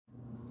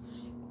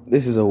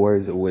This is a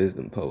words of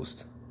wisdom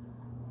post.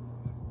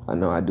 I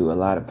know I do a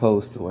lot of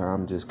posts where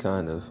I'm just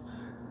kind of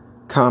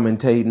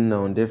commentating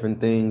on different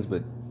things,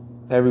 but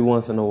every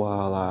once in a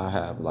while I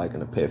have like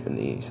an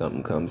epiphany.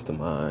 Something comes to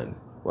mind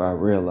where I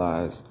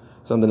realize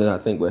something that I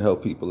think will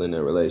help people in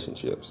their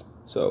relationships.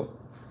 So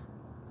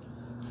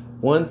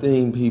one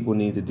thing people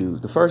need to do,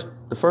 the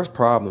first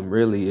problem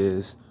really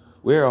is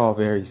we're all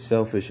very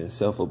selfish and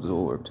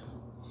self-absorbed.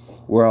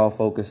 We're all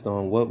focused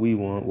on what we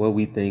want, what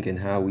we think, and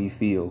how we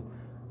feel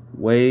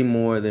way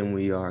more than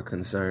we are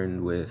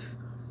concerned with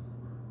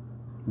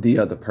the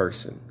other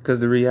person. Because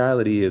the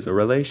reality is a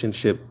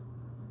relationship,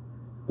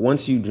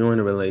 once you join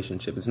a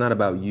relationship, it's not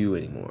about you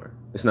anymore.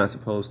 It's not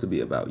supposed to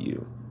be about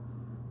you.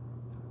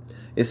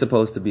 It's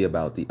supposed to be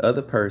about the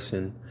other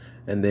person,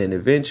 and then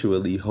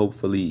eventually,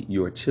 hopefully,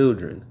 your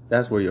children.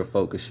 That's where your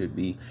focus should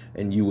be.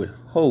 And you would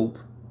hope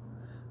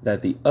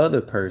that the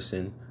other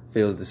person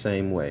feels the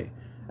same way.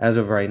 As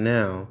of right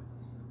now,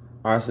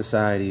 our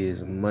society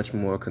is much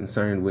more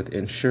concerned with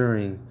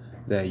ensuring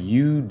that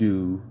you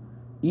do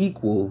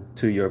equal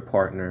to your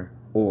partner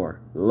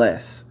or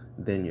less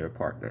than your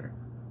partner.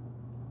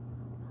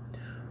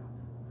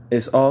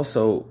 It's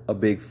also a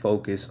big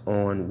focus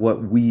on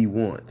what we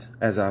want.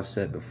 As I've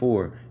said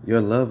before,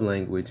 your love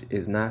language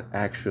is not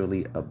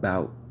actually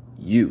about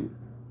you.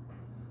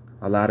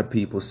 A lot of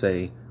people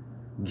say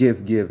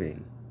gift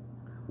giving,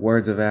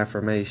 words of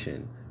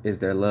affirmation is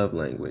their love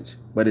language,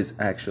 but it's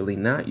actually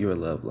not your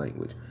love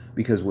language.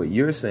 Because what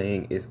you're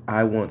saying is,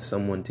 I want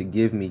someone to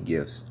give me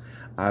gifts.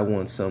 I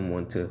want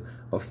someone to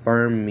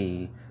affirm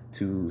me,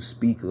 to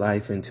speak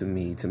life into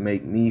me, to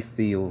make me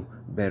feel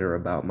better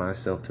about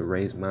myself, to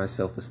raise my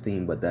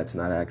self-esteem. But that's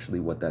not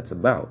actually what that's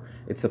about.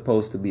 It's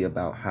supposed to be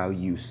about how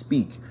you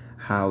speak,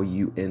 how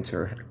you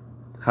interact.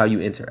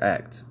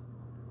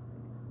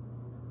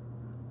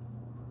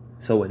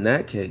 So in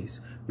that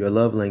case, your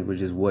love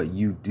language is what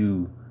you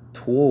do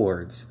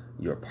towards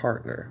your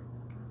partner.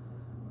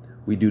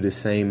 We do the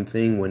same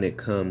thing when it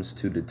comes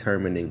to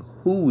determining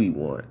who we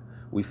want.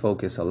 We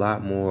focus a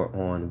lot more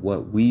on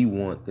what we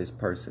want this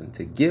person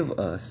to give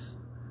us,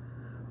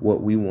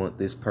 what we want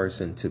this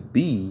person to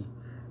be,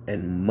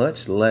 and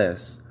much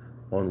less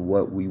on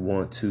what we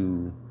want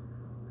to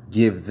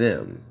give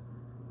them.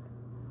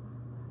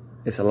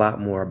 It's a lot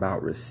more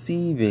about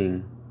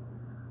receiving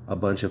a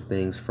bunch of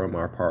things from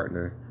our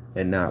partner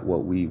and not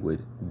what we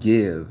would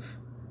give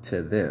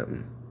to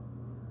them.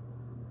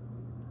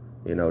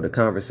 You know, the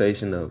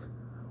conversation of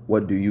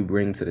what do you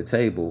bring to the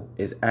table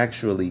is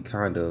actually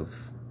kind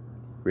of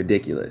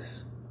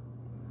ridiculous.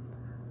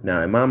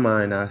 Now, in my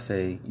mind, I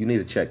say you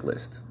need a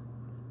checklist.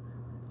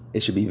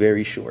 It should be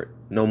very short,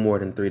 no more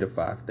than 3 to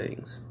 5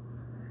 things.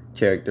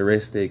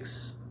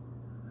 Characteristics,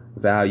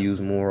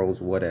 values,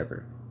 morals,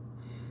 whatever.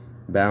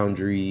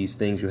 Boundaries,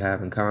 things you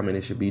have in common,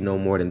 it should be no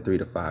more than 3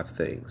 to 5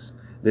 things.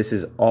 This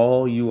is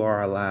all you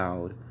are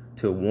allowed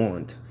to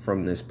want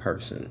from this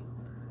person.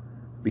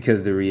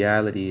 Because the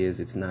reality is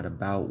it's not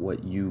about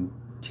what you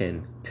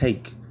can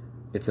take.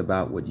 It's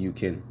about what you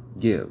can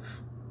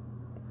give.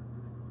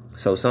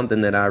 So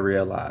something that I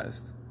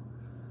realized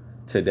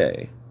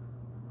today,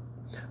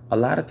 a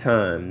lot of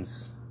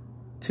times,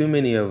 too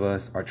many of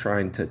us are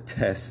trying to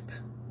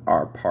test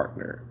our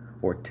partner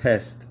or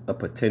test a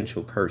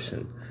potential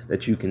person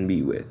that you can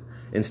be with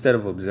instead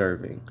of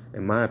observing.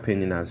 In my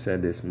opinion, I've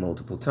said this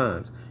multiple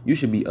times. You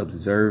should be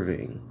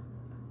observing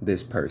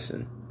this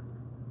person.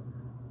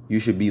 You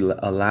should be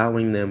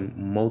allowing them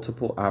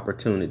multiple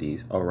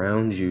opportunities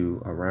around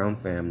you, around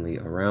family,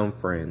 around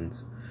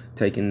friends,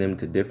 taking them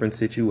to different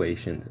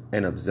situations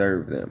and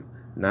observe them,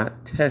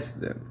 not test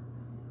them.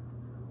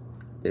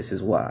 This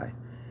is why.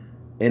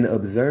 In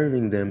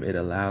observing them, it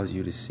allows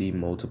you to see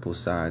multiple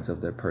sides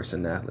of their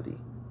personality.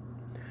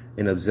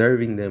 In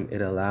observing them,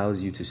 it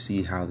allows you to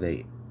see how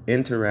they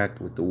interact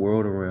with the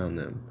world around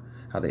them,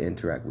 how they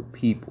interact with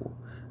people,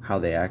 how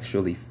they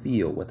actually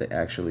feel, what they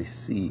actually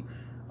see.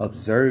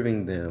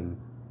 Observing them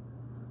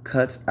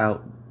cuts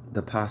out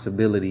the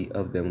possibility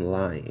of them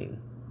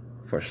lying,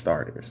 for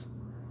starters.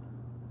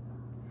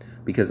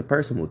 Because a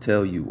person will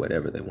tell you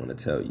whatever they want to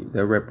tell you.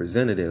 Their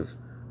representative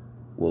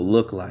will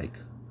look like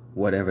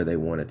whatever they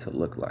want it to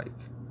look like,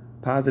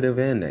 positive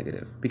and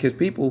negative. Because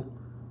people,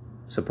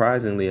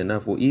 surprisingly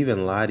enough, will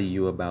even lie to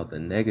you about the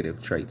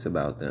negative traits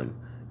about them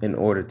in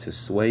order to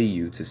sway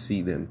you to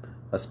see them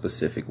a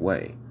specific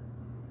way.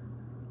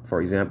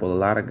 For example, a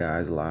lot of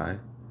guys lie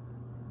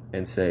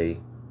and say,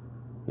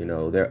 you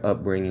know, their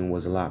upbringing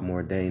was a lot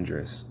more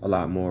dangerous, a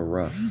lot more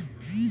rough.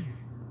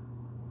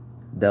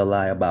 They'll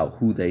lie about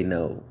who they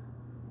know,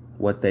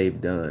 what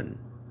they've done,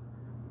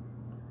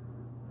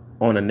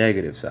 on a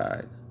negative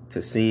side,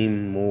 to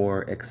seem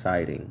more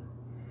exciting,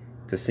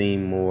 to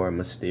seem more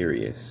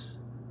mysterious.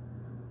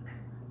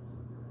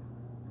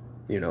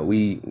 You know,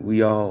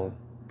 we all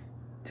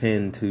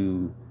tend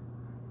to,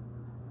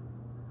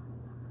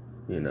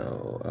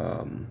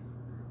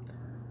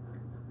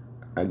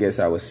 I guess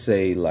I would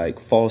say, like,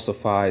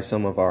 falsify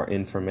some of our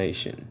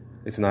information.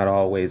 It's not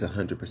always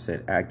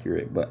 100%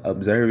 accurate, but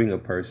observing a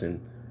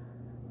person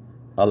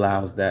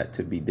allows that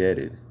to be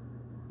deaded.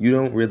 You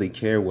don't really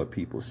care what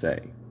people say.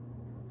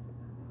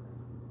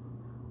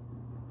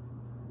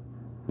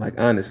 Like,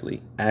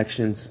 honestly,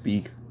 actions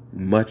speak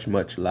much,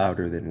 much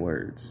louder than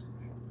words.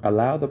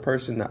 Allow the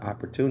person the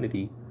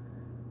opportunity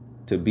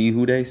to be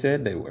who they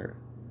said they were.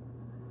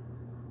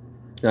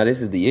 Now, this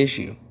is the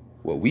issue.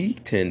 What we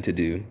tend to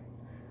do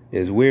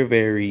is we're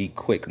very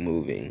quick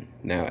moving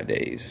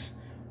nowadays.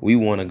 We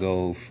want to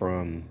go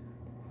from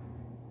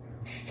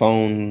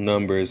phone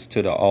numbers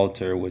to the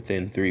altar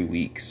within 3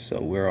 weeks.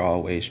 So we're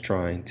always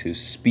trying to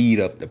speed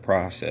up the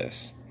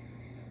process.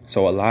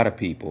 So a lot of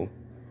people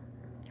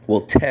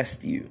will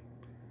test you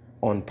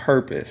on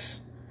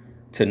purpose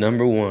to,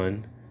 number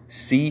one,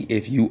 see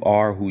if you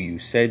are who you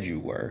said you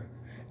were,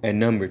 and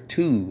number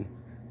two,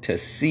 to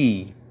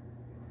see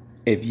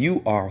if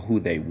you are who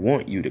they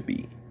want you to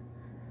be.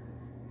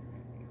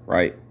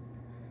 Right?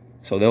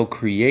 So they'll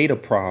create a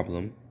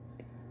problem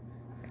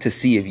to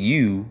see if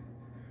you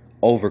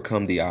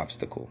overcome the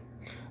obstacle.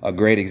 A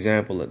great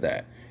example of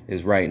that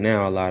is right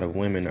now a lot of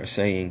women are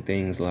saying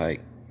things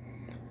like,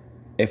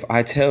 if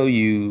I tell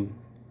you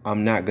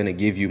I'm not going to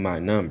give you my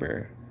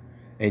number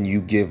and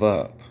you give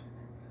up,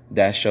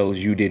 that shows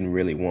you didn't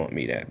really want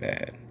me that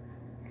bad.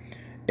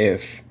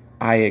 If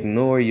I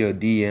ignore your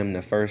DM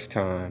the first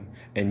time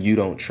and you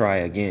don't try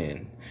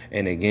again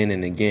and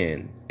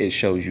again, it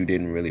shows you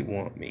didn't really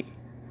want me.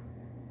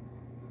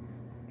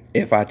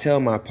 If I tell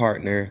my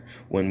partner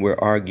when we're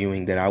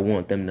arguing that I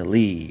want them to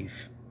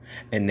leave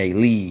and they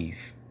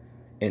leave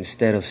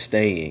instead of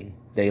staying,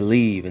 they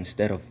leave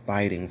instead of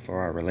fighting for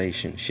our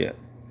relationship,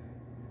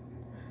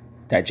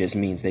 that just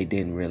means they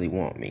didn't really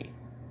want me.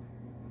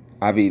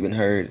 I've even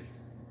heard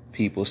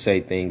people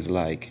say things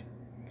like,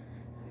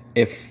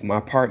 if my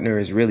partner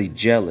is really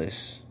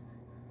jealous,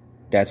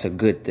 that's a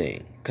good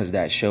thing because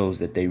that shows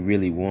that they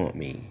really want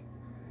me.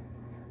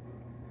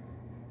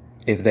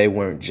 If they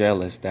weren't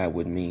jealous, that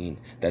would mean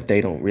that they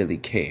don't really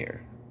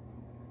care.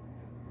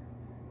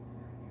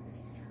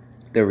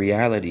 The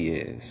reality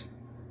is,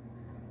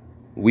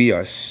 we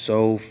are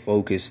so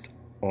focused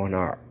on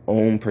our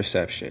own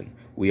perception.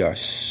 We are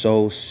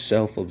so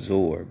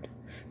self-absorbed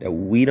that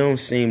we don't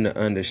seem to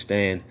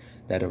understand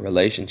that a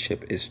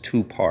relationship is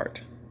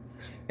two-part.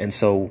 And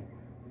so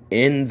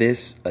in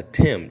this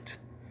attempt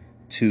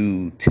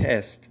to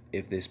test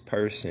if this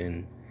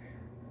person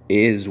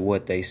is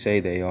what they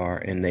say they are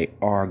and they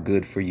are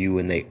good for you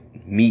and they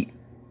meet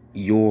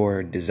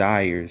your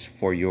desires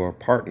for your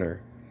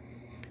partner,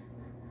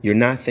 you're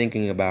not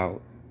thinking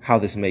about how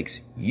this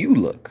makes you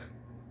look.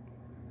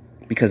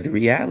 Because the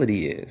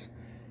reality is,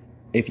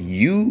 if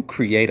you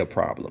create a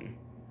problem,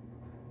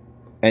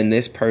 and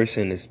this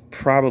person is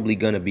probably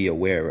going to be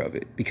aware of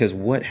it, because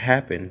what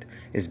happened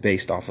is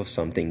based off of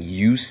something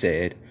you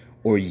said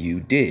or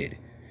you did.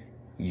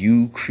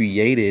 You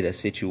created a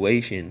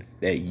situation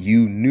that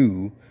you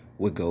knew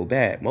would go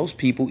bad. Most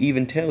people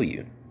even tell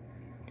you,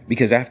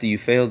 because after you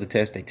fail the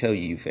test, they tell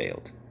you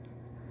failed.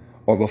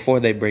 Or before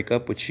they break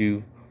up with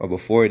you, or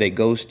before they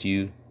ghost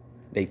you,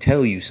 they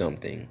tell you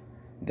something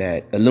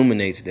that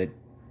illuminates that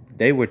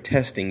they were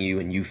testing you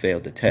and you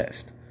failed the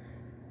test.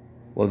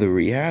 Well, the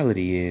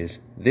reality is,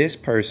 this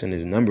person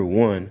is, number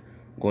one,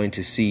 going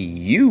to see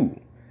you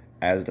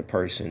as the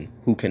person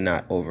who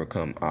cannot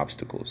overcome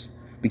obstacles.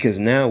 Because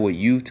now what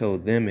you've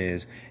told them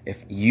is,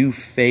 if you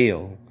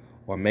fail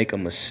or make a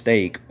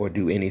mistake or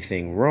do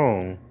anything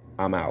wrong,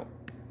 I'm out.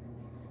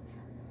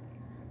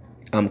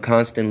 I'm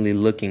constantly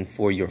looking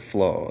for your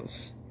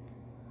flaws.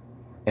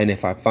 And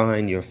if I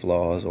find your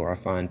flaws or I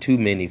find too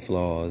many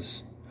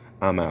flaws,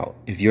 I'm out.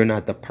 If you're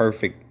not the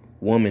perfect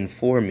woman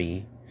for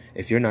me,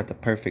 if you're not the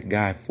perfect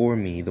guy for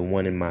me, the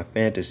one in my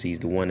fantasies,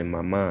 the one in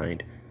my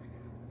mind,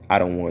 I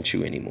don't want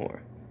you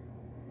anymore.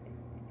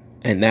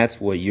 And that's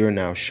what you're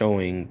now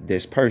showing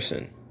this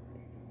person.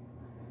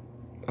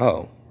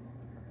 Oh,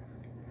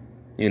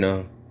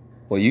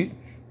 well, you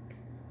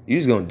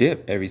just gonna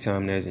dip every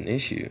time there's an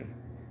issue.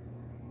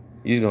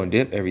 You're just gonna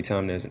dip every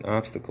time there's an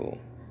obstacle.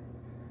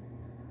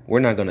 We're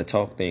not gonna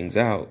talk things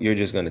out. You're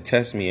just gonna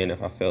test me, and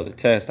if I fail the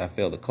test, I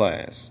fail the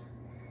class.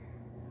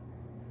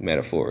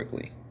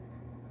 Metaphorically.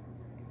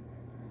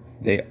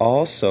 They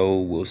also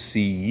will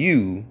see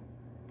you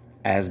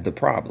as the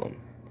problem.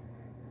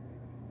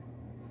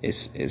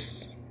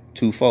 It's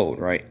twofold,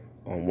 right?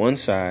 On one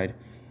side,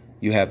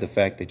 you have the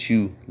fact that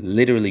you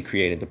literally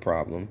created the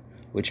problem,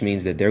 which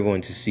means that they're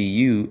going to see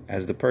you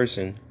as the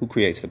person who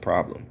creates the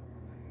problem.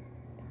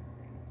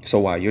 So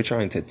while you're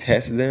trying to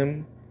test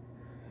them,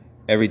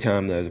 every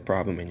time there's a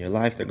problem in your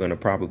life, they're going to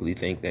probably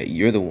think that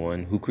you're the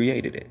one who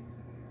created it.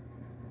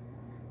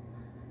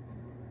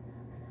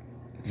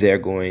 They're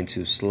going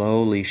to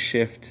slowly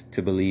shift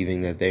to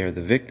believing that they are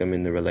the victim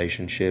in the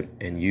relationship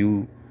and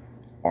you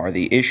are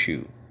the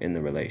issue in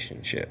the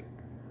relationship.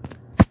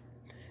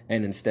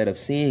 And instead of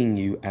seeing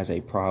you as a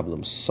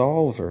problem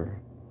solver,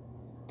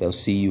 they'll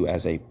see you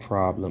as a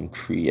problem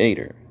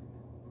creator.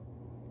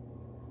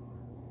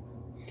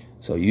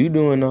 So you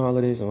doing all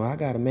of this, I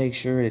got to make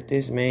sure that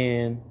this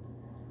man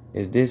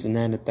is this and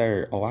that and the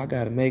third. I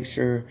got to make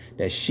sure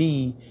that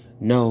she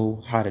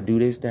know how to do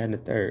this, that, and the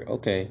third.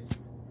 Okay.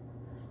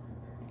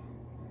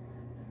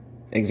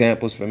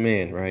 Examples for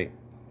men, right?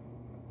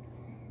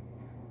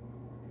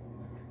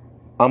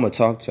 I'm going to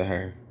talk to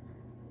her,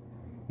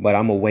 but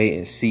I'm going to wait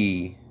and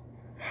see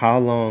how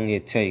long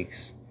it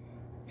takes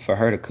for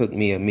her to cook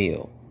me a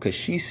meal. Because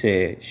she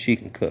said she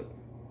can cook.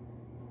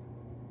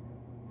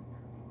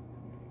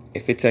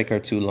 If it take her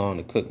too long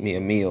to cook me a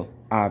meal,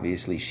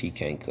 obviously she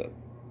can't cook.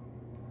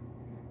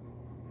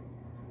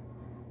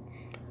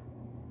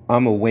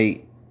 I'm going to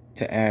wait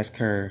to ask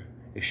her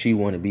if she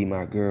want to be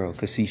my girl.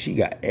 Because see, she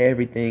got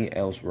everything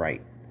else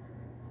right.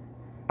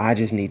 I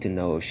just need to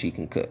know if she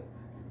can cook.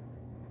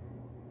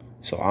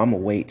 So I'm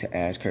going to wait to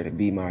ask her to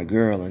be my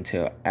girl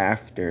until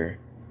after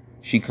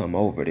she come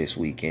over this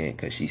weekend,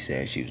 because she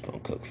said she was going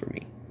to cook for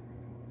me.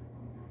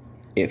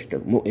 If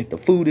the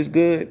food is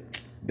good,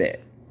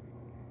 bet.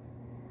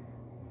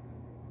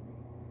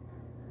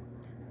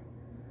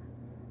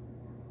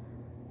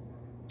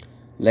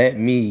 Let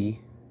me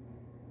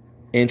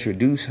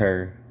introduce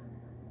her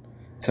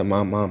to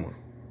my mama.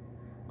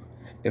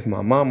 If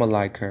my mama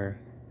like her,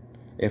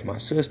 if my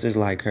sisters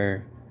like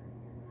her,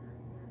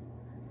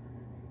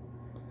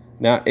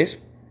 now it's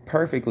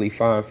perfectly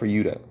fine for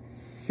you to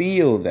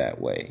feel that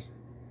way.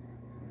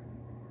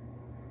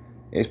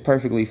 It's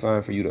perfectly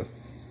fine for you to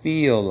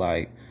feel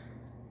like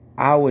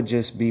I would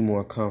just be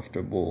more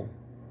comfortable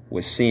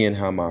with seeing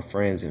how my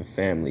friends and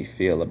family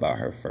feel about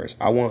her first.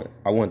 I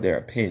want their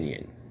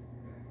opinion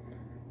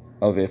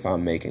of if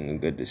I'm making a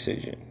good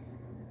decision.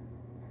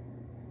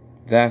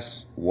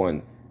 That's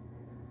one,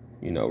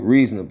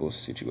 reasonable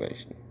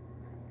situation.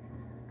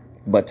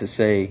 But to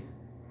say,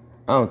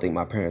 I don't think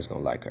my parents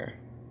gonna like her.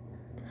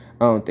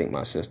 I don't think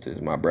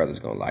my brothers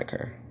gonna like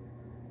her.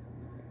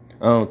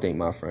 I don't think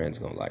my friends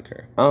gonna like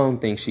her. I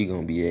don't think she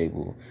gonna be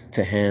able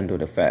to handle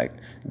the fact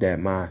that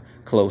my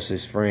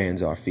closest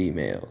friends are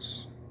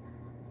females.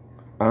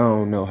 I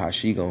don't know how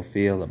she gonna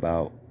feel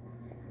about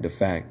the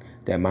fact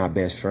that my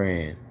best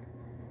friend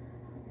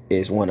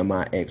is one of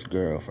my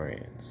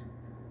ex-girlfriends.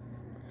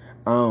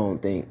 I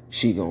don't think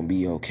she gonna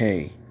be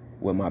okay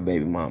with my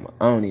baby mama.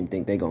 I don't even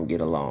think they gonna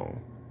get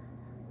along.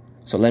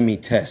 So let me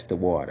test the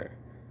water.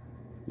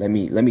 Let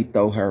me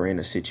throw her in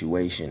a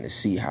situation to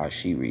see how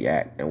she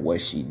react and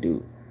what she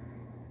do.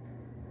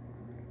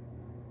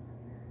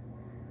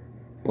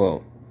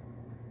 Well,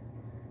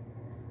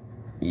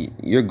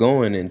 you're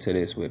going into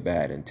this with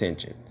bad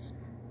intentions.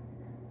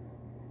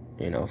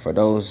 For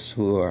those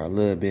who are a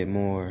little bit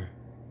more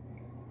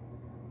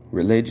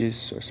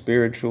religious or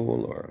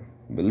spiritual or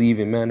believe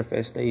in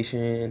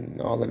manifestation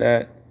and all of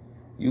that,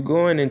 you're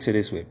going into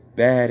this with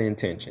bad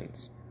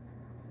intentions.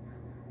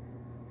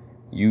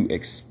 You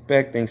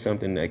expecting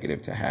something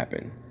negative to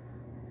happen.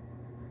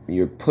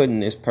 You're putting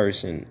this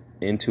person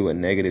into a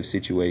negative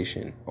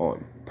situation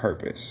on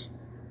purpose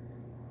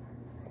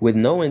with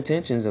no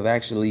intentions of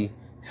actually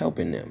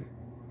helping them,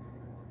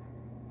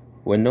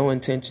 with no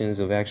intentions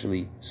of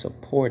actually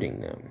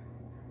supporting them.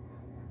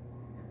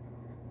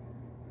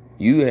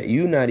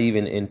 You not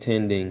even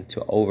intending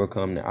to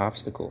overcome the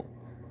obstacle.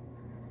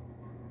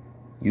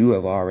 You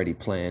have already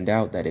planned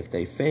out that if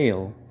they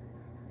fail,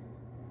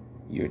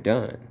 you're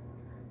done.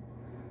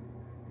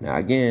 Now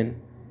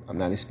again, I'm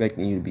not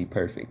expecting you to be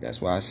perfect.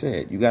 That's why I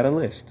said you got a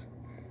list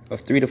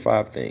of 3 to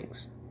 5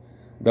 things.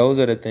 Those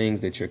are the things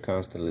that you're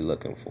constantly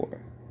looking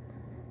for.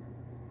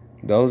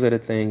 Those are the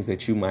things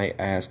that you might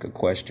ask a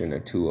question or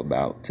two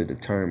about to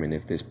determine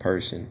if this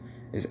person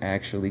is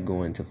actually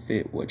going to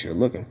fit what you're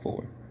looking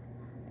for.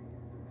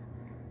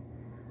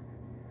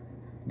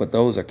 But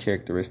those are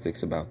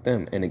characteristics about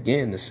them. And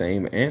again, the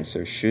same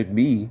answer should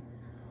be,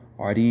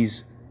 are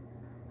these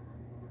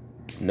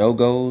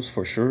no-goes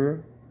for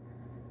sure?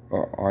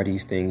 Or are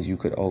these things you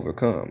could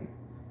overcome?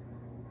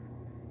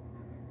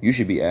 You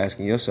should be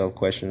asking yourself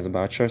questions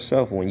about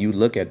yourself when you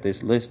look at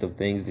this list of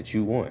things that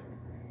you want.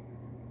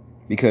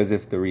 Because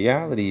if the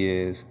reality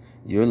is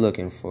you're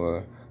looking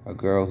for a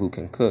girl who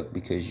can cook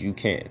because you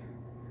can't,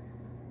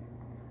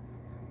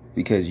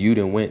 because you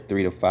done went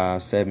 3 to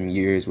 5, 7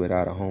 years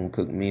without a home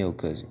cooked meal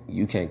because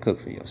you can't cook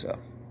for yourself.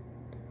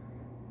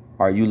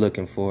 Are you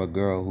looking for a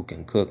girl who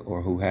can cook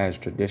or who has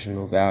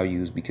traditional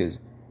values because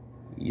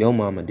your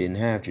mama didn't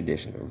have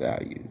traditional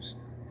values?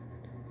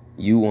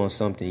 You want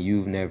something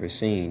you've never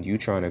seen. You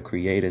trying to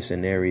create a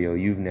scenario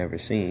you've never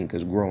seen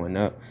because growing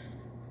up,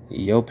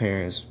 your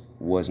parents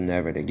was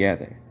never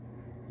together.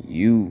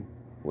 You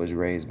was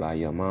raised by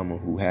your mama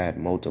who had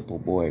multiple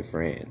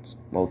boyfriends,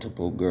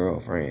 multiple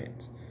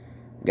girlfriends,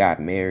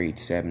 got married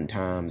 7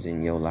 times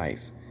in your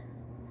life.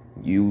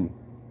 You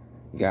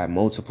got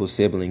multiple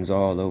siblings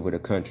all over the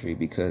country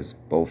because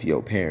both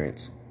your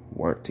parents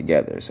weren't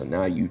together. So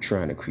now you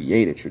trying to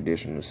create a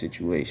traditional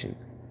situation.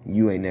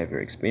 You ain't never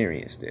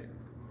experienced it.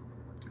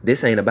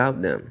 This ain't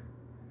about them.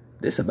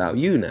 This about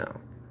you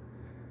now.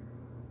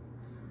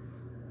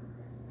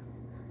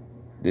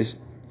 This,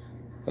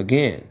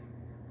 again,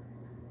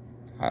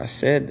 I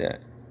said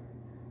that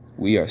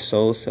we are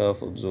so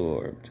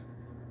self-absorbed.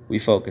 We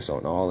focus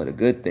on all of the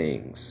good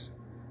things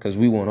because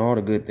we want all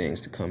the good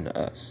things to come to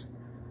us.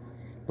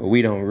 But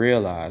we don't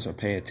realize or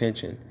pay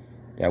attention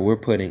that we're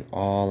putting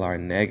all our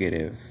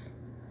negative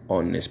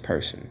on this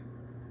person.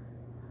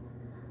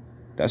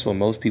 That's what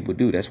most people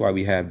do. That's why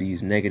we have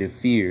these negative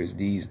fears,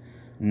 these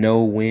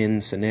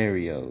no-win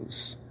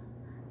scenarios,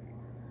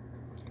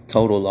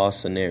 total loss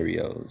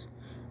scenarios.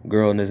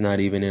 Girl is not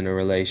even in a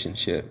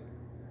relationship,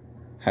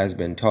 has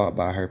been taught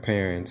by her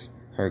parents,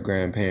 her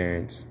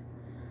grandparents,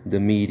 the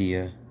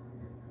media.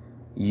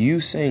 You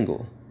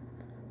single.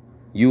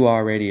 You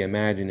already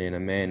imagining a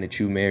man that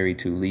you married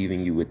to leaving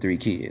you with 3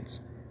 kids.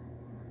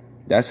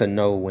 That's a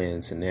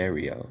no-win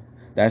scenario.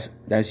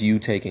 That's you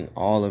taking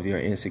all of your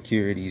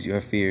insecurities, your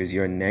fears,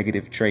 your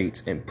negative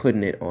traits and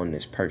putting it on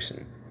this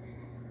person.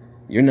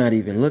 You're not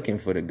even looking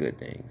for the good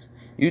things.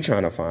 You're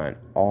trying to find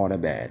all the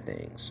bad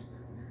things.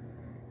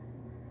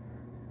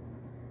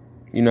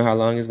 You know how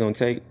long it's going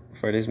to take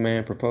for this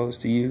man propose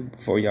to you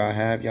before y'all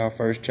have y'all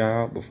first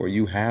child, before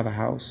you have a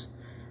house?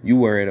 You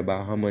worried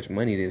about how much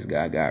money this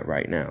guy got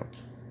right now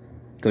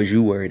because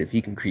you worried if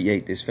he can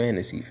create this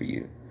fantasy for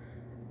you.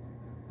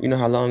 You know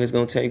how long it's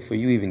going to take for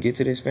you even get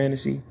to this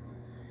fantasy?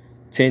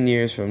 10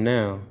 years from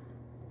now,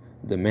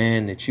 the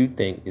man that you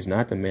think is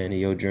not the man of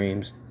your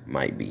dreams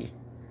might be.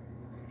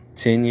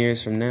 10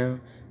 years from now,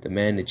 the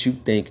man that you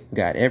think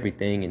got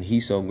everything and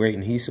he's so great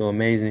and he's so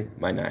amazing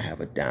might not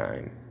have a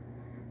dime.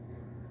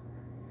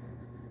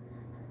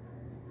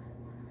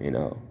 You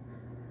know,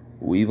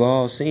 we've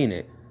all seen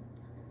it.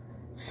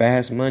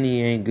 Fast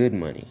money ain't good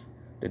money.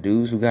 The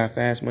dudes who got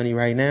fast money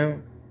right now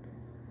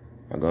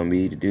are going to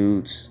be the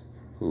dudes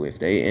who, if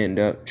they end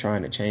up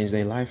trying to change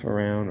their life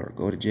around or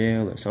go to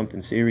jail or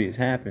something serious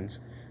happens,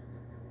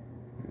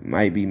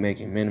 might be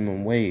making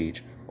minimum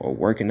wage or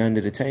working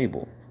under the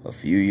table a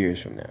few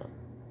years from now.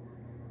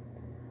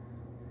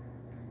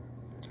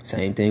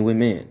 Same thing with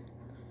men.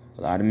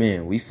 A lot of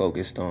men, we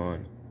focused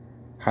on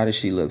how does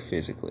she look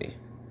physically?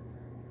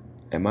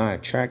 Am I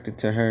attracted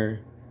to her?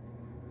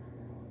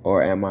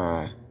 Or am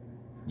I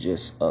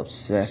just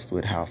obsessed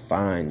with how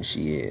fine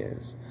she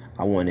is?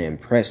 I want to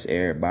impress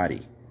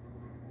everybody.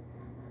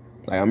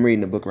 Like, I'm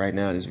reading a book right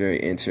now that's very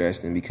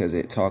interesting because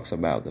it talks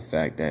about the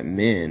fact that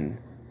men,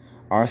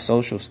 our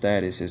social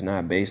status is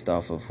not based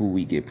off of who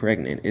we get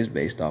pregnant. It's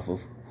based off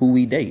of who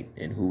we date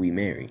and who we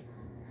marry.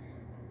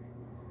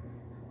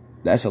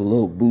 That's a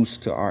little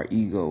boost to our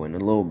ego and a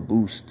little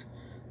boost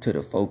to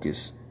the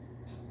focus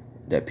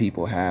that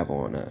people have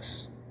on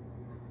us.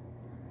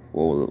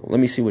 Well, let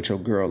me see what your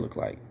girl look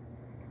like.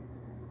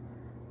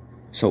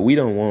 So we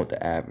don't want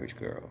the average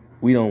girl.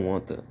 We don't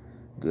want the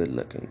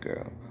good-looking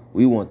girl.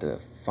 We want the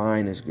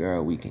finest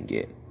girl we can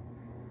get.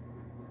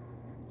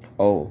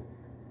 Oh,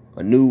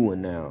 a new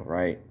one now,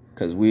 right?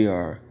 Because we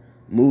are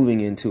moving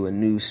into a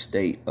new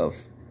state of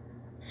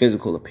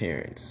physical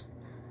appearance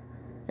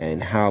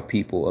and how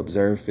people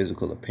observe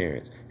physical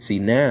appearance. See,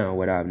 now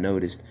what I've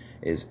noticed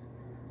is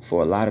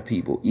for a lot of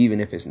people, even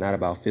if it's not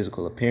about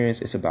physical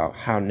appearance, it's about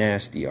how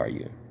nasty are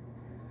you.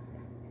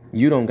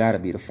 You don't got to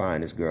be the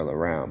finest girl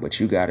around, but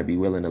you got to be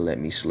willing to let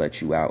me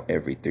slut you out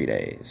every 3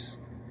 days.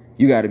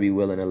 You got to be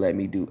willing to let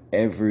me do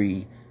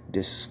every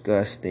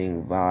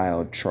disgusting,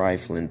 vile,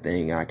 trifling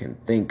thing I can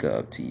think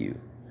of to you.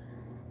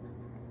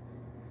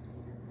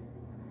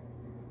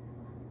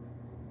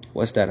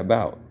 What's that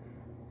about?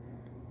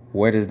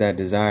 Where does that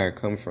desire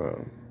come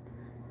from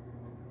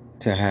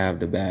to have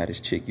the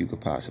baddest chick you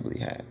could possibly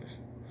have?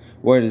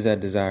 Where does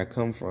that desire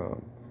come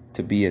from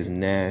to be as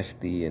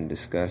nasty and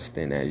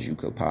disgusting as you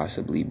could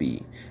possibly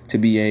be? To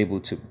be able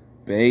to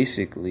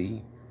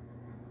basically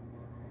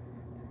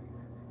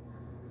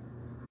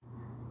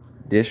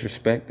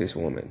disrespect this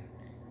woman.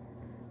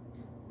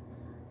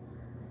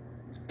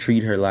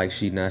 Treat her like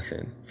she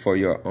nothing for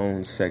your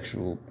own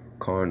sexual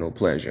carnal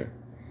pleasure.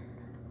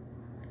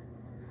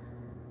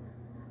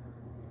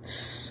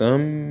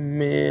 Some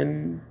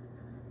men,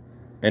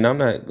 and I'm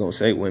not going to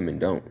say women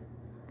don't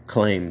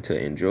claim to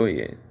enjoy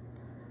it.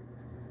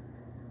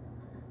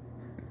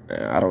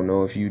 I don't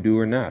know if you do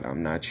or not.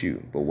 I'm not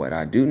you. But what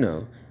I do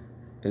know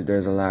is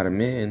there's a lot of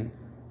men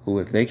who,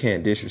 if they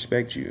can't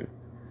disrespect you,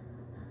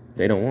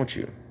 they don't want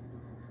you.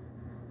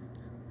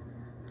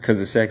 Because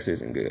the sex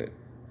isn't good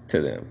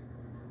to them.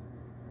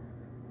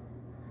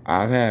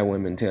 I've had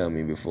women tell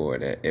me before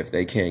that if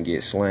they can't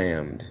get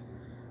slammed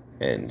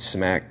and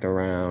smacked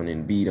around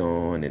and beat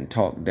on and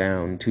talked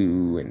down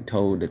to and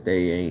told that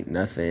they ain't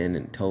nothing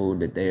and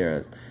told that they're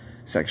a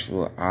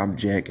sexual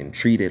object and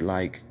treated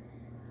like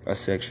a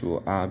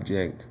sexual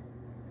object,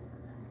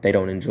 they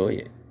don't enjoy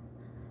it.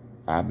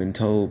 I've been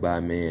told by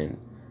men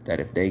that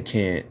if they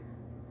can't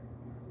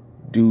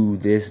do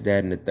this,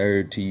 that, and the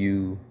third to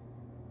you,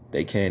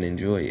 they can't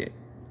enjoy it.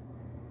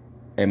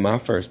 And my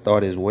first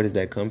thought is, where does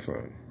that come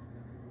from?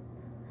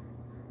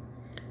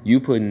 You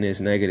putting this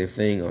negative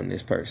thing on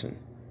this person.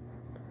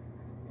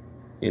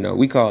 You know,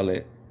 we call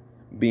it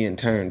being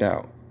turned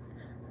out.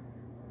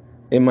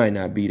 It might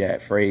not be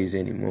that phrase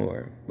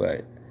anymore,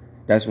 but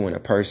that's when a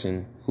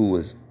person who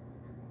was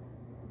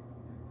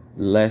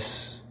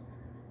less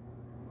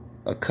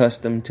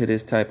accustomed to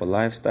this type of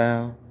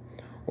lifestyle,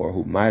 or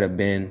who might have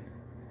been,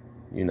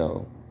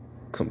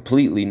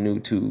 completely new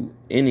to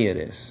any of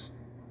this.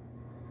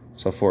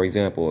 So, for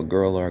example, a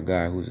girl or a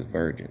guy who's a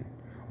virgin,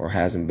 or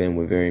hasn't been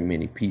with very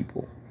many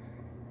people,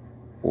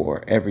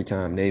 or every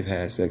time they've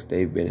had sex,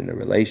 they've been in a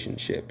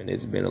relationship and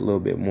it's been a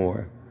little bit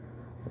more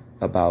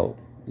about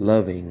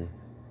loving,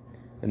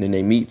 and then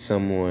they meet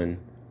someone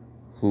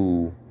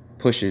who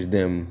pushes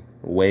them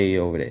way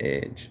over the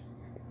edge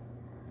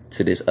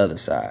to this other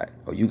side.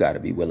 Oh, you got to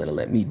be willing to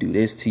let me do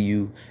this to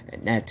you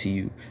and that to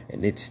you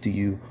and this to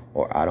you,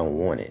 or I don't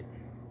want it.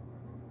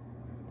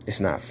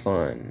 It's not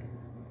fun.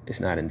 It's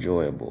not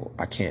enjoyable.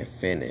 I can't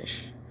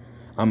finish.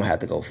 I'm going to have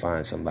to go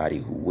find somebody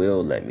who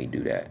will let me do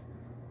that.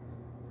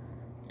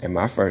 And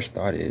my first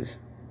thought is,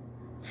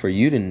 for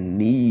you to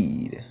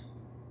need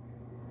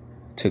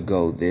to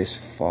go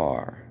this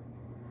far,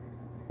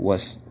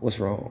 what's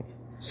wrong?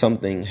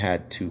 Something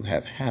had to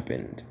have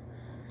happened.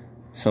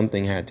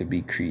 Something had to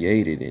be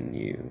created in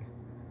you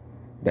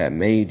that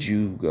made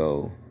you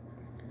go,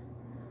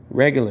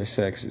 regular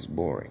sex is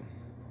boring.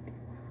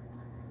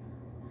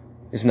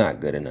 It's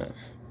not good enough.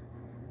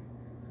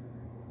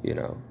 You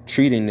know,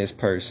 treating this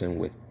person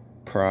with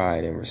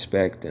pride and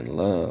respect and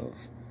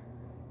love.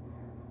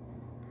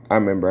 I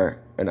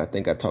remember, and I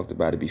think I talked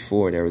about it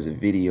before, there was a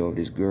video of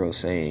this girl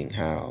saying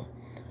how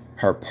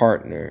her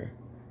partner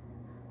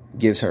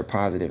gives her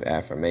positive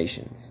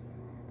affirmations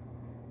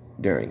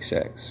during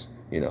sex.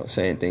 You know,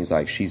 saying things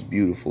like she's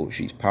beautiful,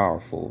 she's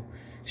powerful,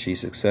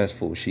 she's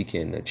successful, she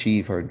can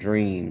achieve her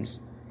dreams,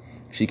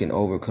 she can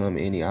overcome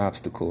any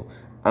obstacle.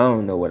 I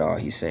don't know what all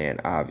he's saying,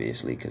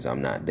 obviously, because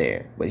I'm not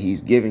there. But he's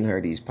giving her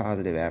these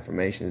positive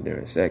affirmations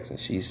during sex, and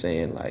she's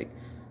saying, like,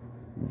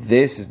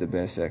 this is the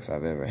best sex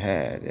I've ever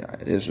had.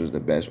 This was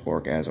the best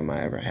orgasm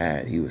I ever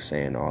had. He was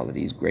saying all of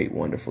these great,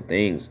 wonderful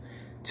things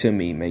to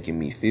me, making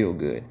me feel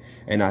good.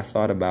 And I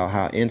thought about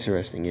how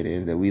interesting it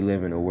is that we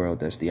live in a world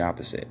that's the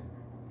opposite.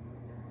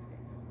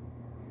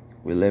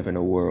 We live in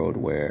a world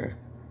where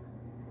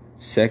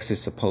sex is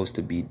supposed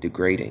to be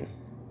degrading.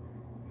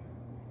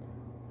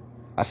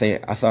 I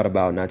thought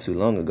about not too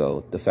long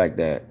ago the fact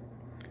that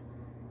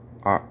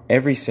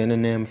every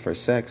synonym for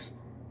sex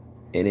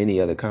in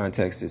any other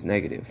context is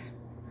negative.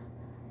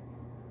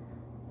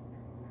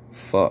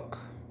 Fuck,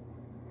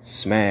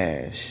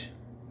 smash,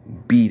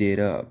 beat it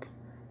up,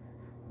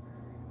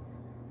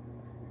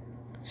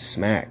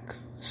 smack,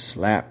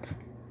 slap,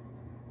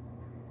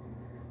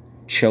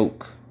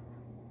 choke,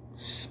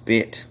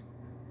 spit,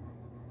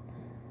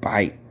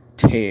 bite,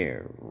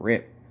 tear,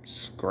 rip,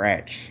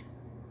 scratch,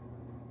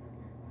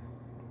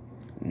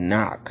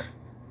 knock,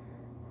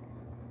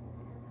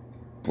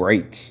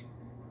 break.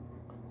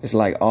 It's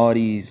like all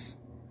these,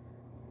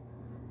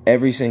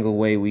 every single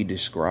way we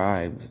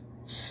describe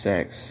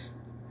sex,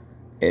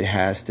 it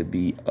has to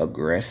be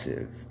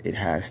aggressive. It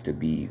has to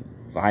be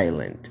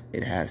violent.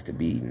 It has to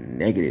be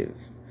negative.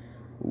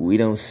 We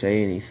don't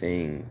say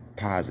anything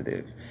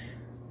positive.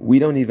 We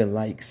don't even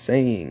like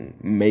saying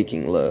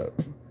making love.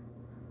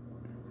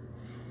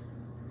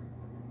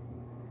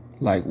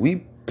 Like,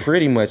 we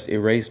pretty much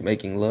erase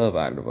making love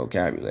out of the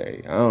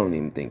vocabulary. I don't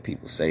even think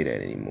people say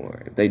that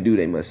anymore. If they do,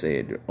 they must say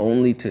it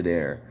only to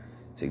their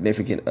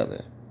significant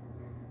other.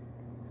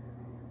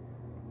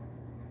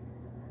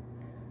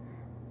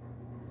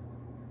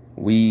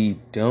 We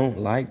don't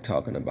like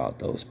talking about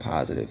those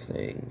positive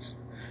things.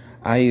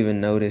 I even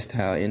noticed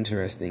how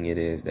interesting it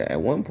is that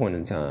at one point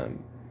in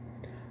time,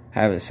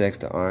 having sex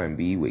to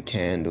R&B with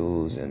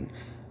candles and,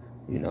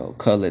 you know,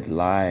 colored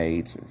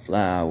lights and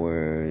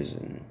flowers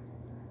and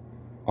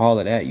all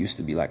of that used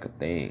to be like a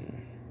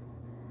thing.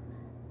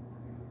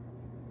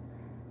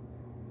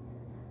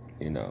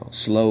 You know,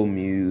 slow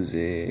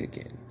music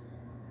and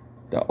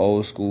the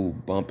old school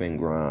bump and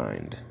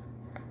grind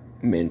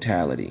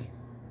mentality.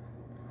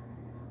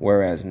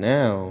 Whereas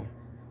now,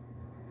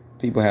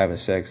 people having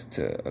sex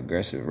to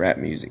aggressive rap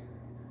music.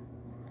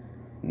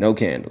 No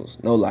candles,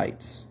 no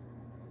lights,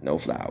 no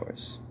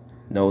flowers,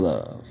 no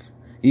love.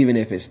 Even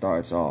if it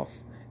starts off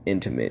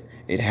intimate,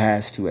 it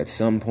has to at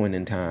some point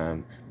in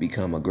time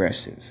become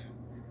aggressive.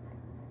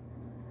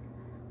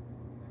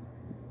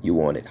 You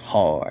want it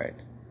hard.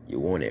 You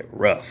want it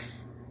rough.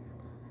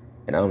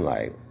 And I'm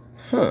like,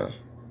 I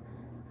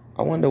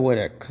wonder where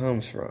that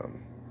comes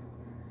from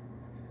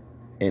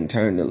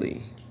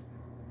internally.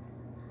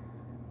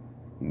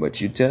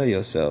 But you tell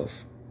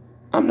yourself,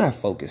 I'm not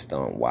focused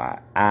on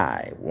why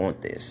I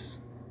want this.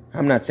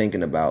 I'm not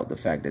thinking about the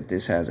fact that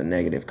this has a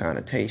negative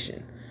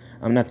connotation.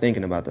 I'm not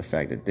thinking about the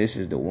fact that this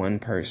is the one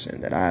person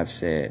that I've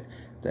said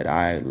that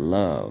I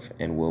love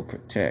and will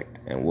protect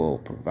and will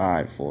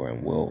provide for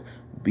and will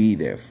be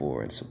there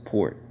for and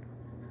support.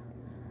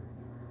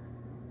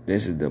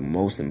 This is the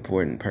most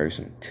important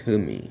person to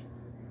me.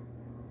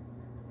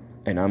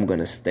 And I'm going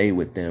to stay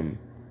with them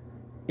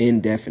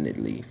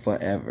indefinitely,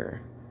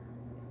 forever.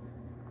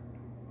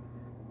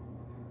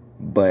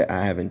 But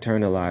I have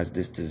internalized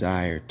this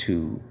desire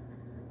to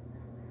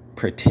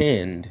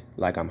pretend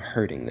like I'm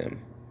hurting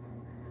them.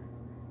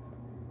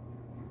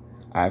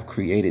 I've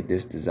created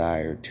this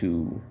desire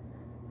to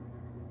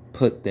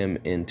put them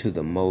into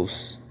the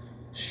most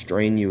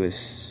strenuous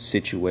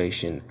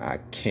situation I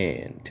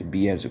can, to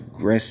be as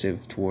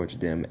aggressive towards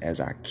them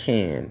as I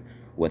can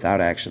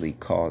without actually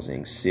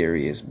causing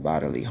serious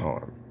bodily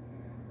harm.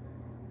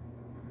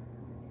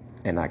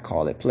 And I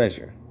call it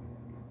pleasure.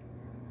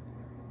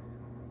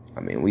 I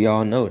mean, we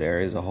all know there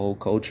is a whole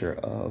culture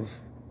of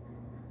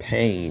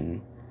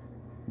pain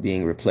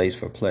being replaced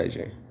for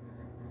pleasure.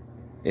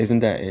 Isn't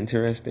that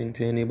interesting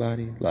to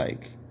anybody?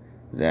 Like,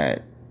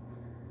 that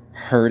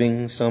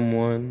hurting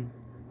someone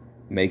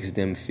makes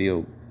them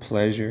feel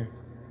pleasure.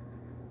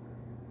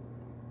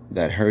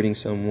 That hurting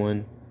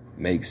someone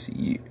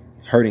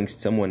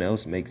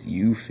else makes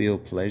you feel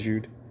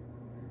pleasured.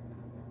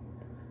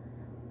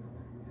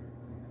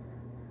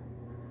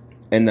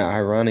 And the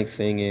ironic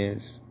thing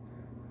is,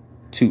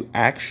 to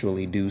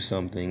actually do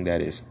something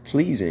that is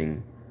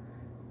pleasing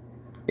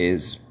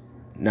is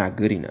not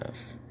good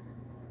enough.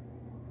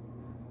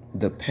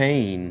 The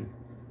pain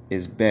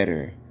is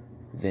better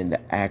than the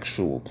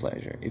actual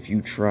pleasure. If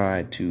you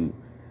try to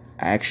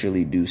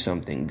actually do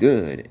something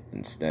good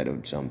instead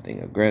of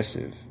something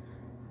aggressive,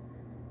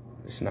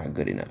 it's not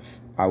good enough.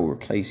 I will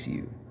replace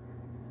you.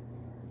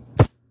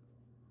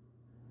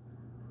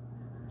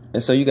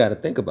 And so you got to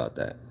think about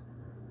that.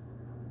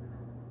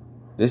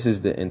 This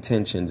is the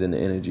intentions and the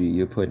energy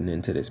you're putting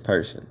into this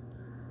person.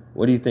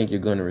 What do you think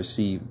you're going to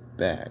receive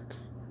back?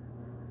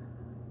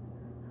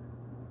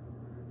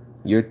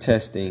 You're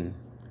testing.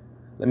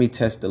 Let me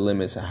test the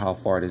limits of how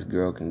far this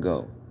girl can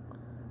go.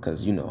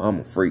 Because,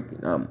 I'm a freak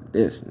and I'm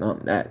this and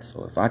I'm that.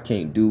 So if I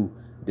can't do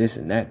this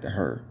and that to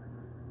her,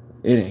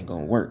 it ain't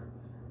going to work.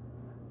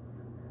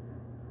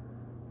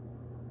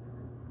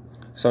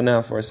 So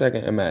now for a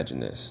second, imagine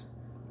this.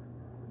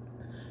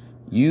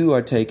 You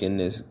are taking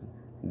this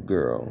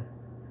girl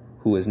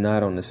who is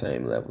not on the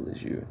same level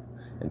as you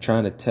and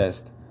trying to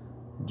test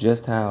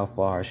just how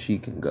far she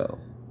can go.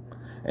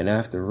 And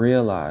after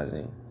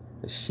realizing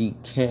that she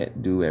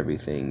can't do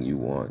everything you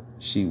want,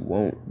 she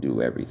won't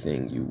do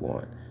everything you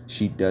want,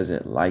 she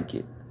doesn't like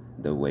it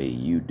the way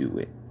you do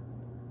it,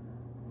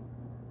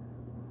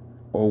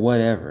 or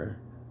whatever,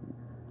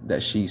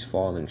 that she's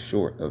falling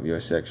short of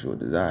your sexual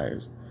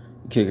desires,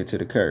 you kick her to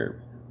the curb.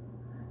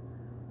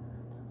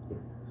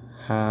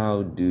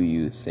 How do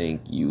you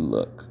think you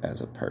look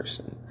as a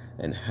person?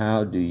 And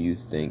how do you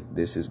think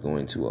this is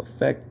going to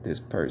affect this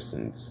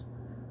person's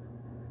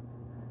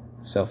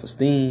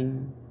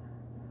self-esteem,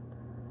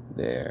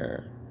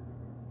 their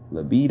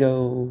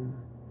libido,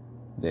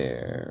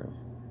 their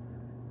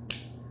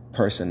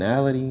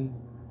personality?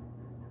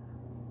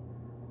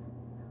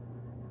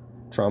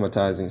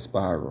 Traumatizing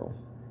spiral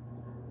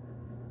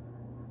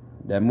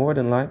that more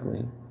than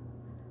likely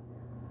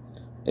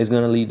is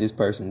going to lead this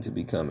person to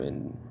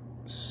becoming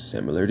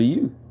similar to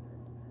you.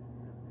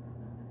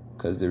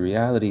 Because the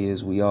reality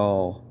is, we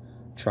all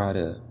try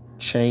to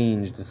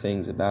change the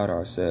things about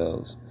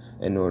ourselves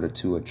in order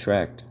to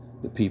attract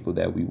the people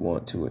that we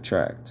want to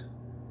attract.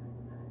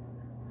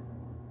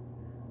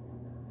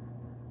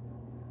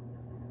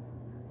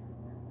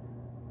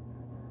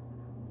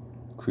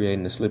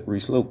 Creating a slippery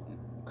slope,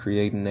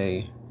 creating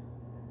a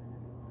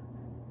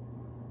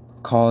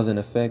cause and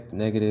effect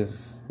negative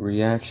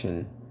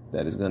reaction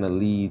that is going to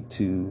lead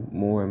to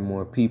more and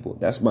more people.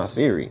 That's my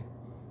theory.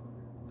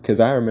 Because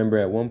I remember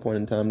at one point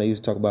in time, they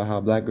used to talk about how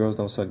black girls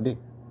don't suck dick.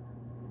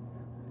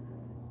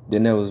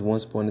 Then there was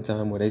once point in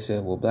time where they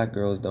said, well, black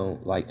girls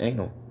don't like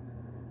anal.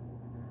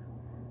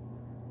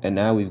 And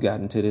now we've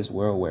gotten to this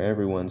world where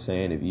everyone's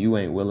saying, if you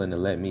ain't willing to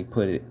let me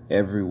put it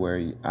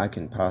everywhere I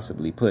can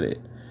possibly put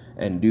it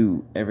and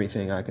do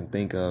everything I can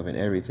think of and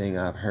everything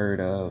I've heard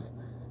of,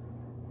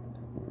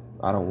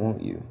 I don't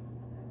want you.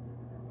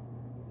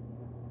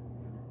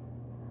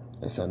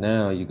 And so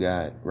now you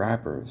got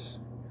rappers,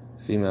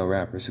 female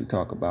rappers, who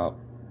talk about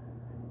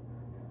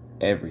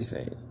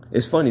everything.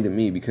 It's funny to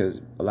me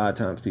because a lot of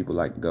times people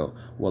like to go,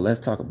 well, let's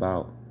talk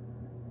about,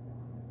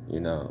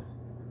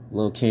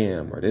 Lil'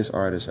 Kim or this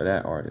artist or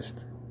that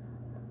artist.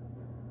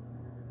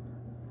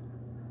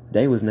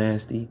 They was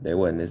nasty. They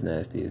wasn't as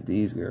nasty as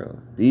these girls.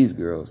 These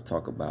girls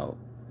talk about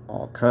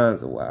all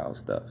kinds of wild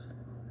stuff.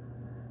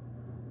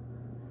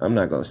 I'm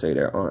not going to say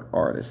there aren't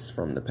artists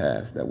from the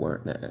past that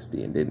weren't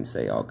nasty and didn't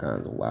say all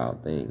kinds of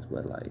wild things,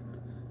 but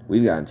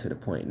we've gotten to the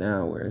point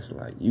now where it's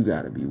you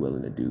got to be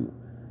willing to do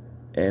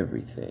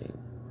everything.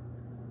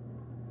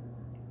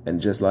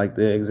 And just like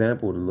the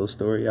example, the little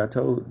story I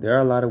told, there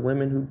are a lot of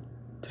women who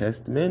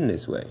test men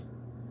this way.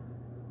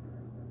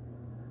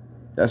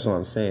 That's what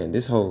I'm saying.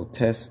 This whole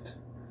test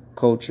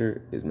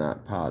culture is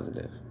not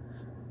positive.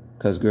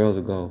 Because girls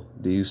will go,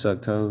 do you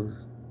suck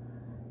toes?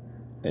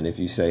 And if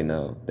you say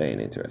no, they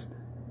ain't interested.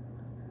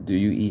 Do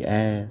you eat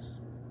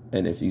ass?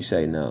 And if you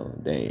say no,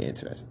 they ain't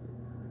interested.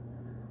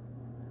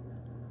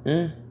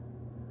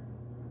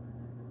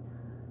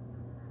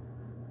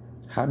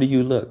 How do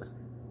you look?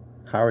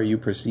 How are you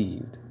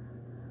perceived?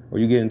 Or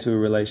you get into a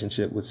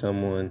relationship with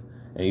someone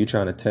and you're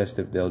trying to test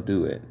if they'll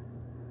do it,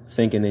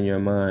 thinking in your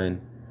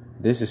mind,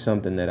 this is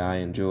something that I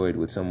enjoyed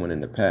with someone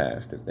in the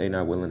past. If they're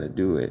not willing to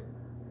do it,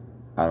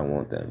 I don't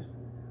want them.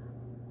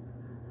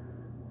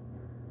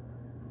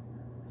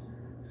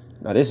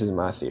 Now, this is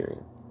my theory.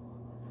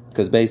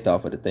 Because based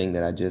off of the thing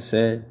that I just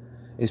said,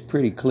 It's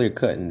pretty clear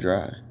cut and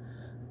dry.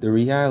 The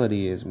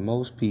reality is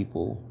most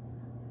people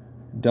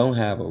don't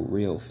have a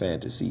real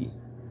fantasy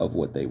of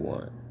what they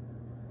want.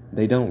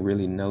 They don't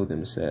really know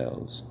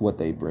themselves, what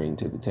they bring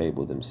to the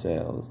table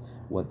themselves,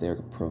 what they're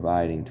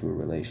providing to a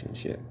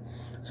relationship.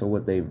 So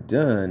what they've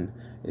done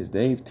is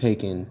they've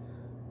taken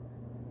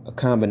a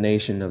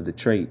combination of the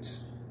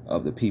traits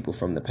of the people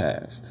from the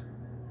past.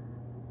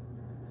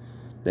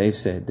 They've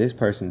said, this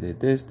person did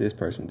this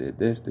person did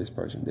this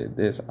person did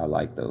this. I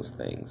like those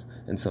things.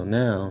 And so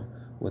now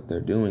what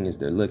they're doing is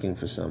they're looking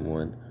for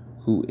someone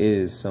who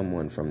is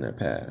someone from their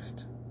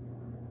past.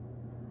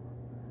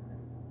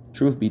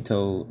 Truth be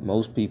told,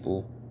 most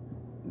people,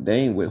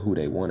 they ain't with who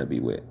they want to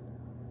be with.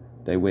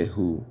 They with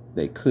who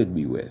they could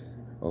be with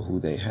or who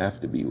they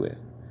have to be with.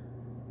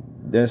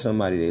 There's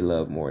somebody they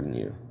love more than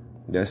you.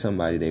 There's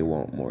somebody they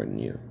want more than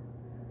you.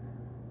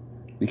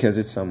 Because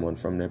it's someone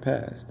from their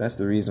past. That's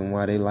the reason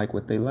why they like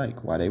what they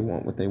like, why they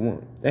want what they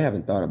want. They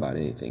haven't thought about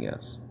anything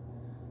else.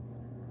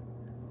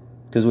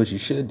 Because what you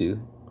should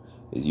do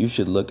is you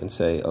should look and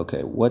say,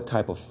 okay, what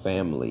type of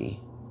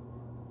family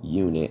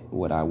unit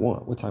would I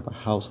want? What type of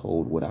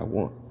household would I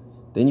want?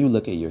 Then you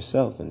look at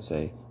yourself and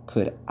say,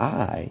 could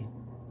I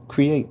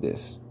create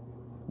this?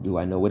 Do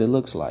I know what it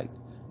looks like?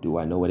 Do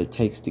I know what it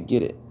takes to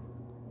get it?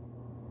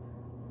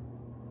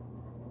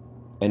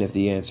 And if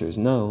the answer is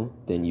no,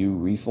 then you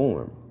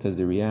reform. Because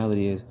the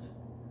reality is,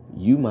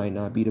 you might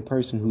not be the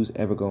person who's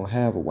ever going to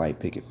have a white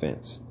picket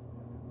fence.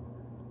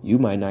 You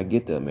might not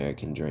get the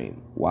American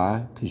dream.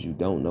 Why? Because you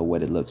don't know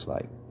what it looks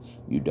like.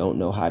 You don't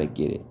know how to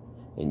get it.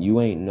 And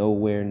you ain't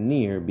nowhere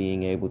near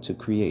being able to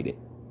create it.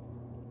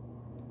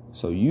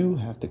 So you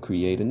have to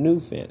create a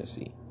new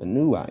fantasy, a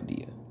new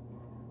idea.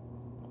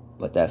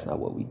 But that's not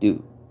what we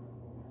do.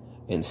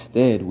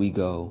 Instead, we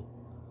go,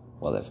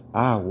 well, if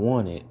I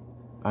want it,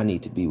 I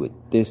need to be with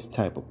this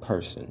type of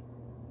person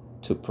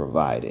to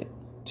provide it,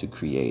 to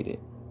create it.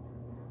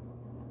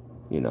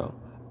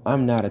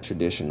 I'm not a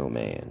traditional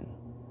man,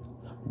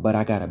 but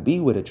I gotta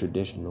be with a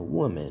traditional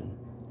woman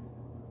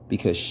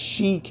because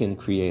she can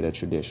create a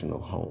traditional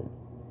home.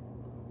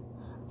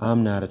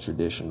 I'm not a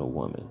traditional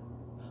woman,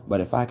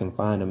 but if I can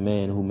find a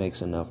man who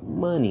makes enough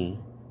money,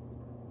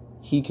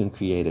 he can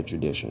create a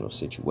traditional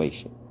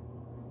situation.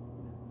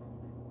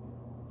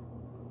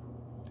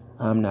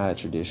 I'm not a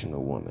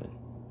traditional woman,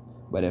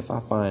 but if I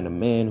find a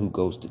man who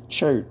goes to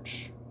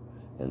church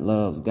and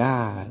loves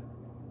God,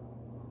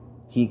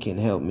 he can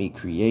help me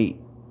create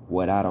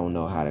what I don't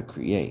know how to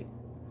create.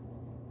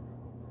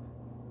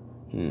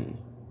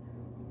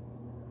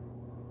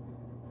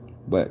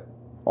 But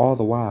all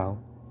the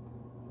while,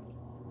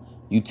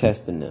 you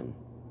testing them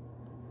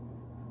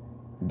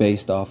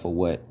based off of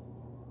what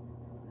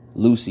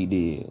Lucy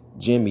did,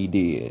 Jimmy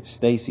did,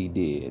 Stacy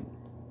did,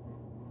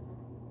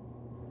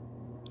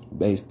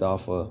 based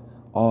off of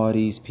all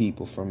these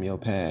people from your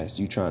past.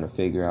 You trying to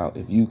figure out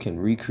if you can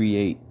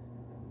recreate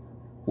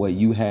what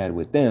you had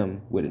with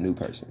them with a new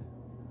person.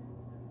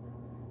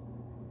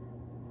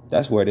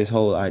 That's where this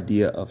whole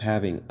idea of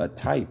having a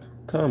type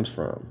comes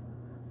from.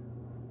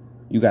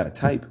 You got a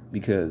type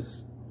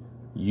because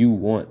you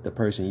want the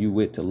person you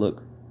with to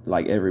look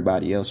like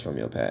everybody else from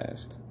your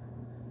past,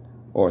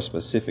 or a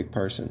specific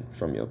person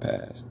from your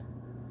past.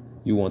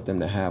 You want them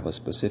to have a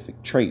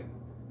specific trait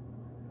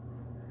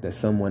that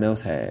someone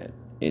else had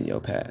in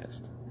your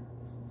past.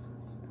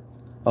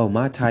 Oh,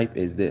 my type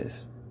is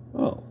this.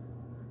 Oh,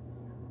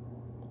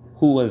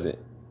 who was it?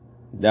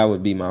 That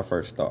would be my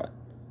first thought.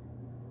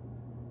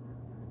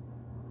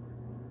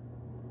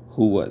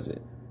 Who was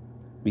it?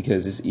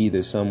 Because it's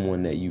either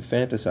someone that you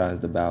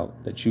fantasized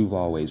about that you've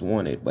always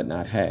wanted but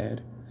not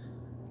had,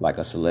 like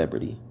a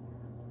celebrity,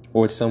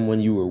 or it's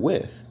someone you were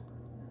with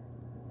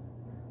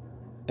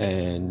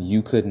and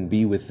you couldn't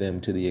be with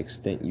them to the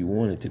extent you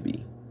wanted to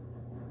be.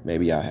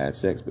 Maybe y'all had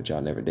sex but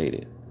y'all never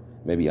dated.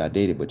 Maybe y'all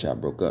dated but y'all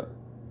broke up.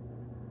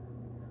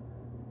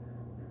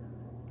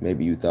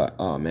 Maybe you thought,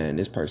 oh man,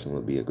 this person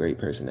would be a great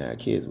person to have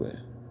kids with.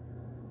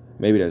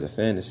 Maybe there's a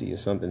fantasy or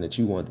something that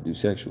you want to do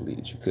sexually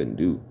that you couldn't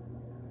do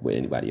with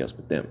anybody else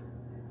but them.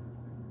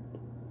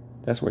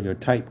 That's where your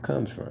type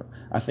comes from.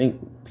 I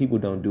think people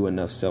don't do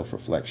enough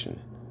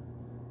self-reflection.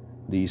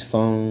 These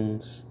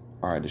phones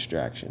are a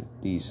distraction.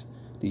 These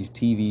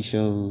TV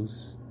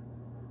shows,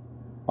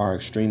 our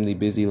extremely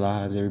busy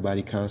lives,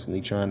 everybody constantly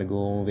trying to go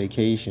on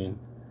vacation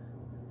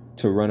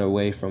to run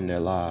away from their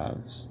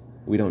lives.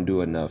 We don't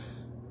do enough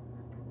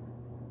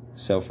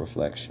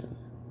self-reflection.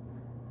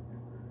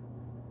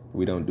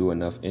 We don't do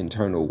enough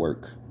internal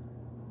work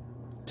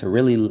to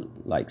really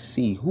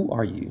see, who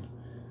are you?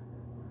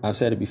 I've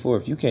said it before,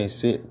 if you can't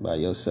sit by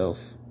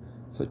yourself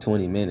for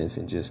 20 minutes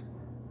and just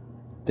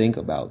think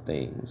about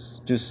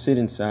things, just sit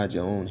inside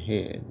your own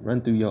head,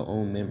 run through your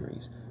own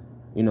memories.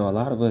 A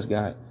lot of us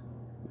got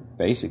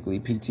basically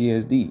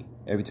PTSD.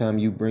 Every time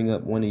you bring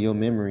up one of your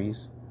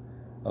memories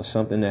of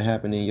something that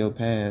happened in your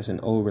past, an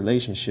old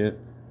relationship,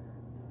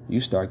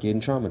 you start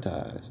getting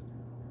traumatized.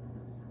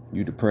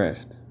 You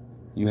depressed.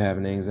 You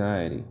having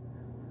anxiety.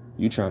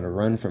 You trying to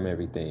run from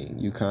everything.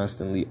 You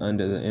constantly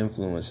under the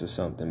influence of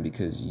something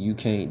because you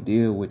can't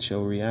deal with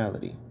your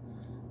reality.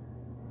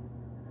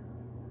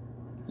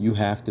 You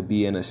have to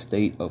be in a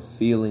state of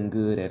feeling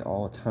good at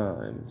all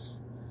times,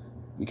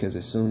 because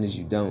as soon as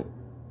you don't,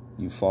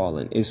 you fall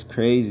in. It's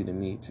crazy to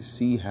me to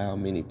see how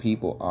many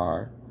people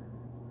are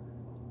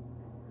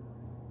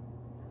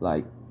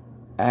like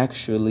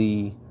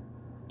actually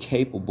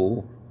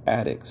capable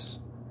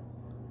addicts.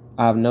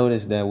 I've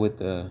noticed that with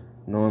the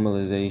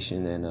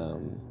normalization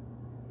and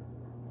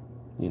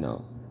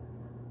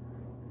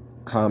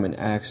common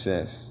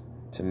access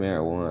to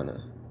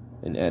marijuana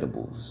and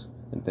edibles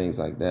and things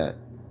like that,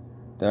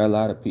 there are a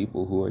lot of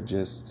people who are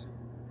just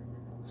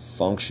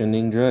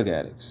functioning drug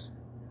addicts.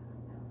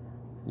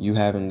 You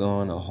haven't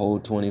gone a whole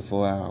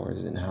 24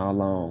 hours in how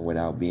long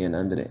without being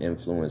under the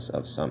influence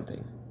of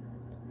something.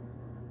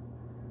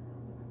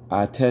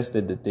 I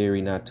tested the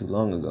theory not too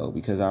long ago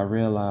because I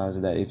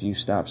realized that if you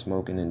stop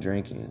smoking and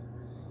drinking,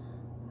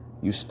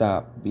 you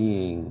stop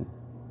being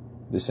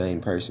the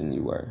same person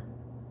you were.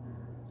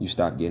 You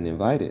stop getting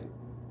invited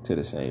to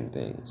the same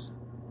things.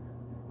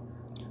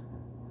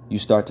 You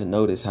start to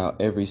notice how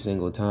every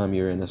single time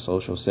you're in a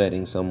social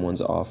setting,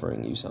 someone's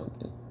offering you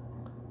something.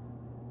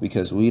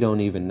 Because we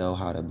don't even know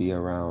how to be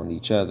around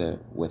each other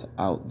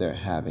without there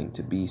having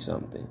to be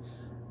something.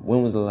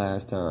 When was the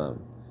last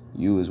time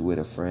you was with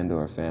a friend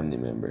or a family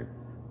member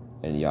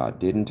and y'all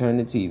didn't turn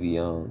the TV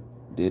on,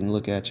 didn't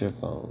look at your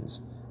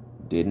phones,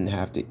 didn't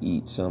have to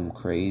eat some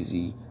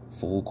crazy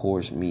full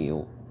course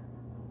meal,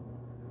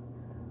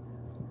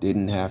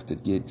 didn't have to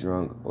get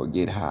drunk or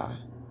get high?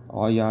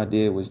 All y'all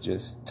did was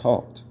just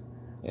talked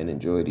and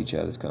enjoyed each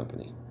other's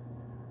company.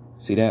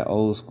 See, that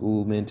old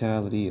school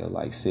mentality of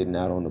like sitting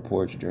out on the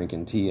porch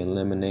drinking tea and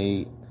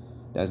lemonade,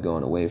 that's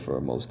going away for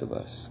most of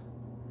us.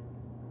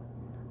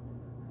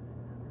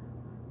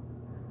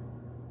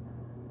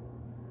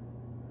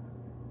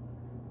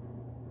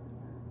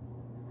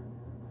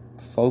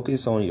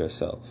 Focus on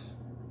yourself.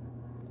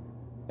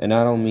 And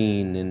I don't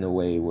mean in the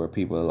way where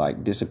people are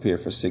like disappear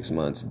for 6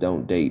 months,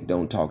 don't date,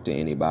 don't talk to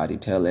anybody,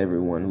 tell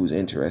everyone who's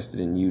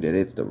interested in you that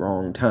it's the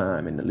wrong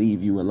time and to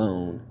leave you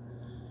alone.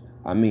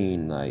 I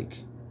mean, like,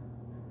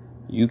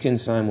 you can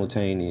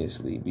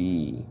simultaneously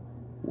be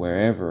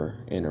wherever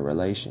in a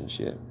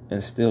relationship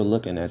and still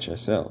looking at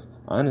yourself.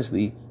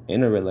 Honestly,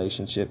 in a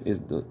relationship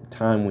is the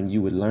time when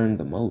you would learn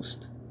the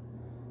most.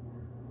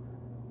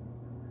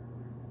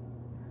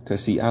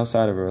 Because see,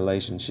 outside of a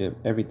relationship,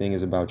 everything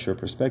is about your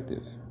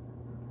perspective.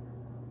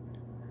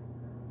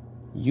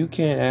 You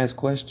can't ask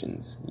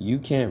questions. You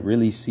can't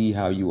really see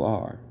how you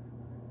are.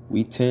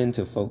 We tend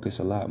to focus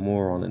a lot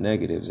more on the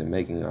negatives and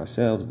making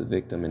ourselves the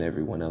victim and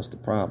everyone else the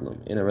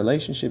problem. In a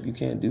relationship, you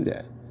can't do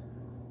that.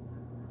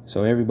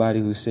 So everybody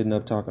who's sitting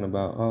up talking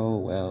about, oh,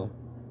 well,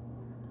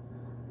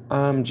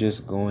 I'm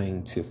just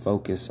going to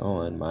focus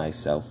on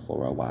myself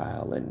for a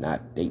while and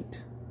not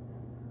date.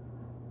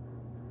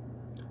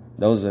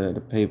 Those are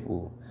the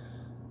people.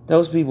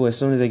 Those people, as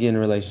soon as they get in a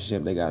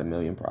relationship, they got a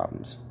million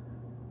problems.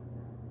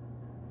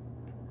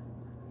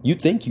 You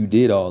think you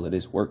did all of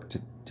this work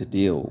to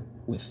deal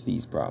with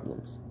these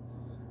problems.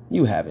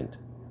 You haven't.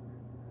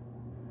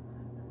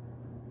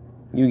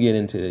 You get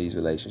into these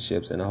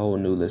relationships and a whole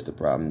new list of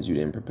problems you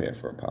didn't prepare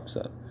for pops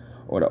up.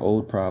 Or the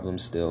old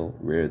problems still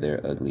rear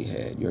their ugly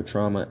head. Your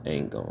trauma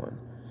ain't gone.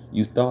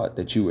 You thought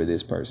that you were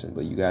this person,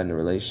 but you got in a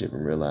relationship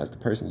and realized the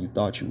person you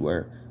thought you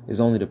were is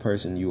only the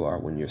person you are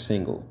when you're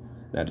single.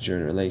 Now that you're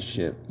in a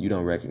relationship, you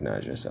don't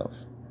recognize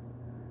yourself.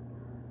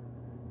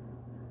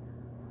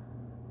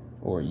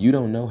 Or you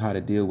don't know how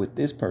to deal with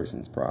this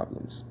person's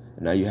problems.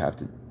 And now you have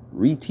to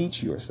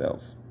reteach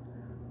yourself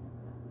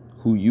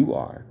who you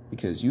are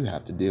because you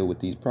have to deal with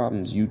these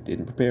problems you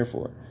didn't prepare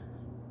for.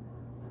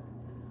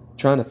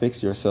 Trying to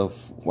fix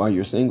yourself while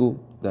you're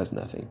single does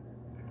nothing.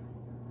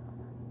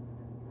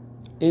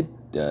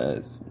 It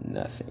does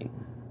nothing.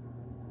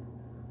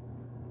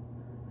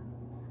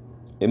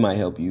 It might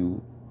help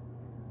you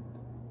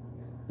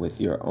with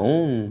your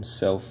own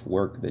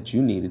self-work that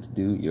you needed to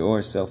do,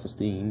 your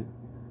self-esteem,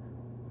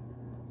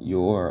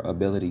 your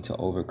ability to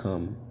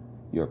overcome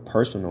your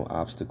personal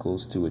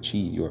obstacles to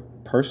achieve your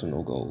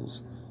personal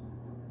goals.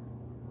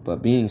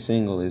 But being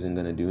single isn't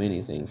going to do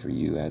anything for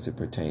you as it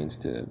pertains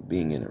to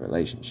being in a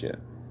relationship,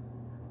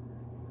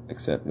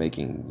 except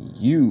making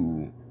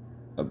you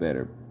a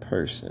better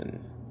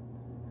person,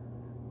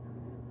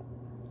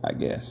 I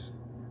guess.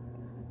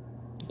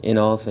 In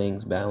all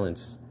things,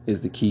 balance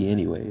is the key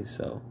anyway,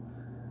 so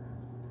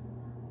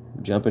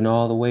jumping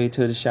all the way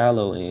to the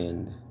shallow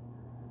end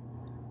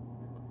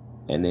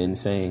and then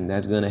saying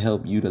that's going to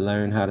help you to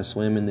learn how to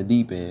swim in the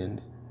deep end,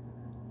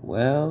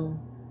 well,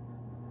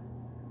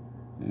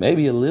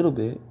 maybe a little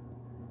bit,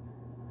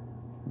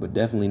 but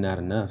definitely not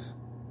enough.